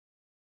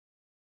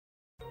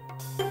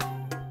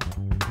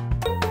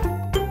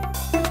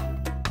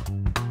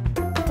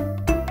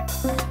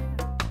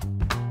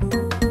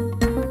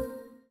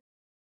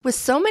With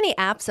so many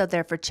apps out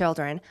there for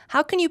children,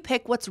 how can you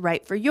pick what's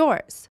right for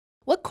yours?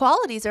 What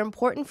qualities are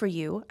important for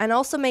you and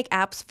also make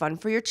apps fun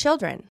for your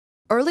children?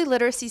 Early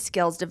literacy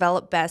skills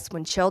develop best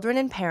when children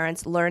and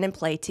parents learn and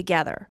play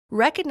together.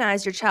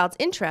 Recognize your child's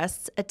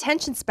interests,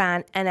 attention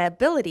span, and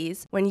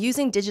abilities when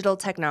using digital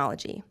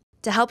technology.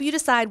 To help you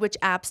decide which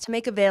apps to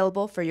make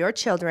available for your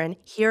children,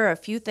 here are a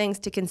few things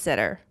to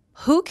consider.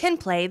 Who can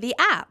play the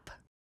app?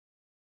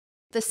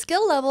 The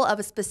skill level of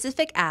a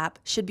specific app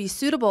should be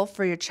suitable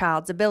for your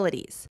child's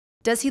abilities.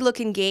 Does he look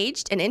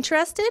engaged and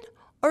interested,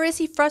 or is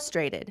he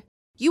frustrated?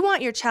 You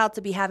want your child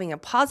to be having a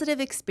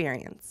positive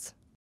experience.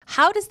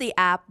 How does the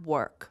app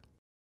work?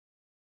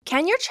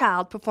 Can your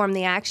child perform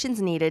the actions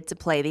needed to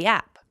play the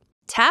app?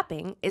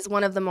 Tapping is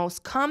one of the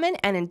most common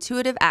and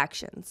intuitive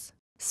actions.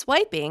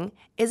 Swiping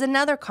is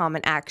another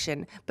common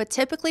action, but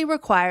typically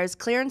requires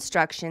clear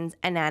instructions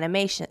and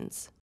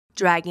animations.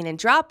 Dragging and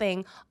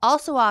dropping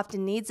also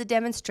often needs a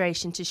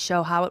demonstration to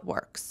show how it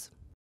works.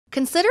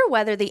 Consider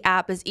whether the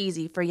app is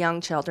easy for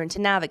young children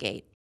to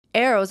navigate.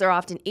 Arrows are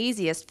often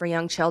easiest for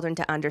young children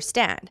to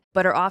understand,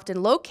 but are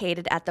often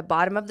located at the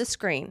bottom of the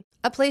screen,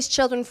 a place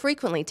children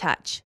frequently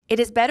touch. It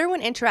is better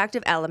when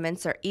interactive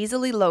elements are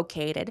easily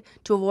located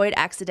to avoid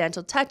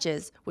accidental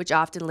touches, which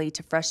often lead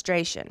to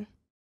frustration.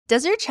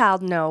 Does your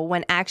child know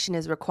when action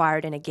is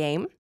required in a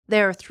game?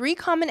 There are 3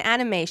 common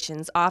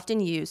animations often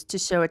used to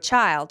show a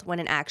child when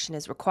an action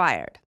is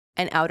required: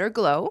 an outer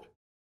glow,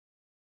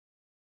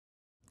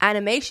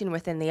 animation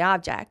within the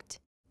object,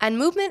 and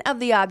movement of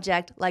the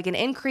object like an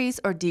increase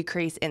or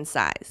decrease in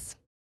size.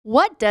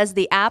 What does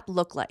the app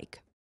look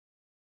like?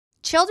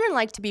 Children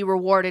like to be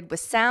rewarded with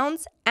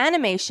sounds,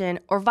 animation,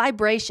 or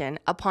vibration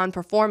upon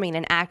performing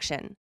an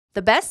action.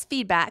 The best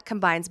feedback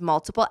combines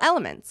multiple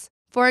elements.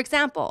 For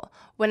example,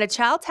 when a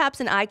child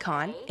taps an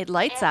icon, it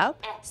lights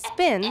up,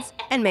 spins,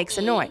 and makes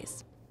a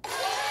noise.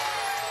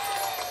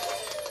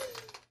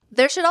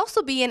 There should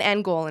also be an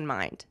end goal in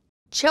mind.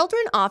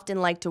 Children often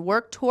like to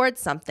work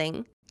towards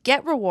something,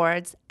 get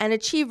rewards, and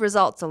achieve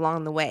results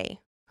along the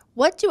way.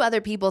 What do other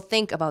people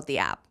think about the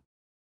app?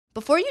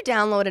 Before you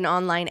download an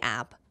online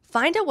app,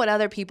 find out what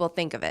other people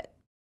think of it.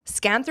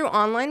 Scan through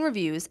online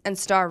reviews and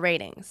star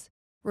ratings.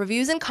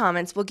 Reviews and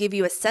comments will give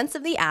you a sense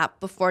of the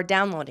app before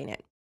downloading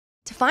it.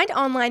 To find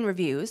online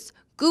reviews,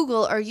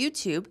 Google or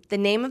YouTube the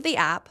name of the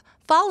app,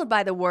 followed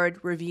by the word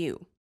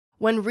review.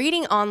 When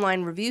reading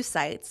online review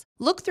sites,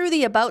 look through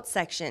the About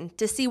section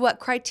to see what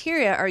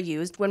criteria are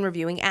used when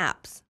reviewing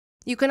apps.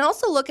 You can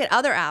also look at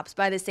other apps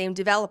by the same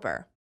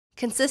developer.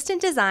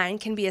 Consistent design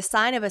can be a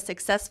sign of a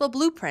successful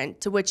blueprint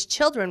to which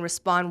children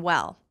respond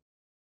well.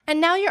 And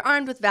now you're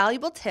armed with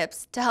valuable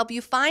tips to help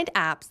you find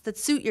apps that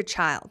suit your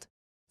child.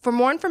 For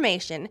more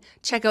information,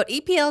 check out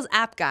EPL's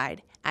App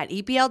Guide at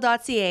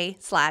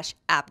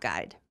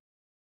epl.ca/appguide.